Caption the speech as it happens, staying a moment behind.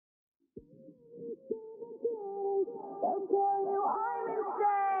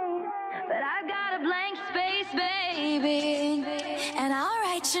space, baby, and I'll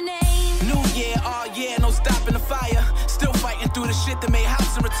write your name. New year, all year, no stopping the fire. Still fighting through the shit that made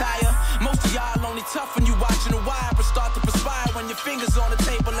house and retire. Most of y'all only tough when you watching The Wire, but start to perspire when your fingers on the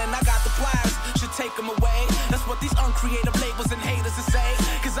table and I got the pliers. Should take them away. That's what these uncreative labels and haters will say.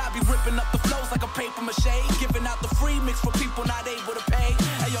 Cause I be ripping up the flows like a paper mache, giving out the free mix for people not able to pay.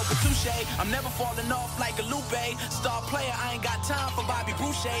 Hey yo, but touche, I'm never falling off like a Lupe. Star player, I ain't got time for Bobby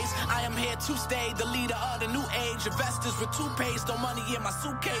Boucher's. I am here to stay, the leader of the new age. Investors with toothpaste, no money in my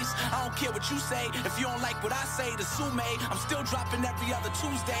suitcase. I don't care what you say, if you don't like what I say, the sue me. I'm still dropping every other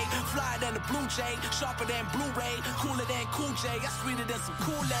Tuesday. Flyer than the Blue Jay, sharper than Blu-ray, cooler than Cool J. I'm sweeter than some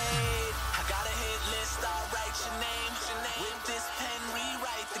Kool-Aid. I got a